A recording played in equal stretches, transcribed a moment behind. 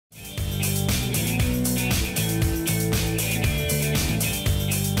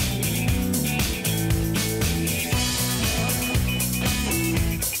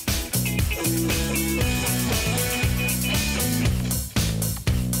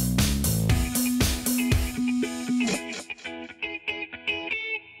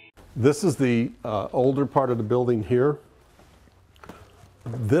This is the older part of the building here.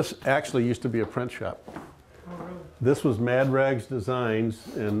 This actually used to be a print shop. Oh, really? This was Mad Rags Designs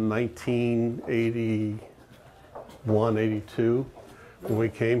in 1981, 82. When we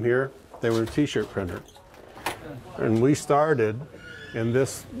came here, they were a t-shirt printer. And we started in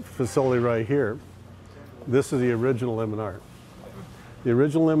this facility right here. This is the original M&R. The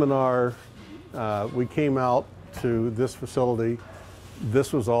original M&R, we came out to this facility.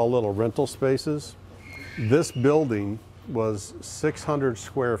 This was all little rental spaces. This building was 600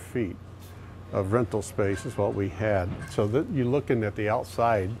 square feet of rental space is what we had. So that you're looking at the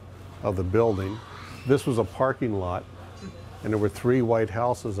outside of the building. This was a parking lot, and there were 3 white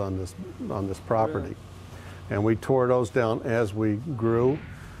houses on this property. And we tore those down as we grew,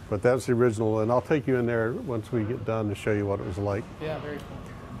 but that's the original. And I'll take you in there once we get done to show you what it was like. Yeah, very cool.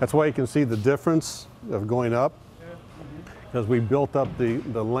 That's why you can see the difference of going up, because we built up the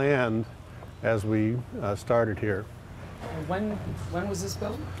land as we started here. When was this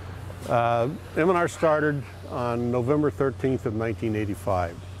built? M&R started on November 13th of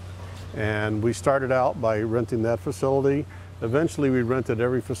 1985. And we started out by renting that facility. Eventually we rented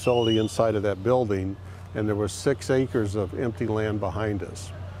every facility inside of that building, and there was 6 acres of empty land behind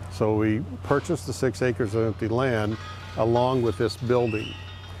us. So we purchased the 6 acres of empty land along with this building.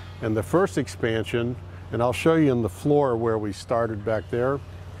 And the first expansion, and I'll show you in the floor where we started back there,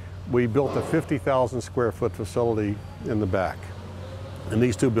 we built a 50,000 square foot facility in the back. And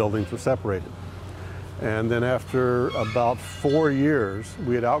these 2 buildings were separated. And then after about 4 years,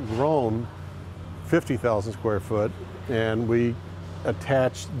 we had outgrown 50,000 square foot, and we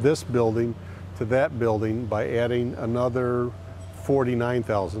attached this building to that building by adding another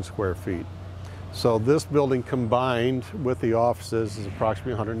 49,000 square feet. So this building combined with the offices is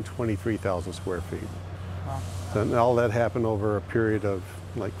approximately 123,000 square feet. Wow. And all that happened over a period of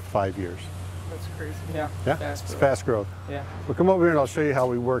like 5 years. That's crazy. Yeah. Yeah, Fast it's growth. fast growth. Yeah. Well, come over here and I'll show you how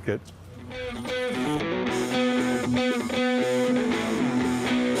we work it.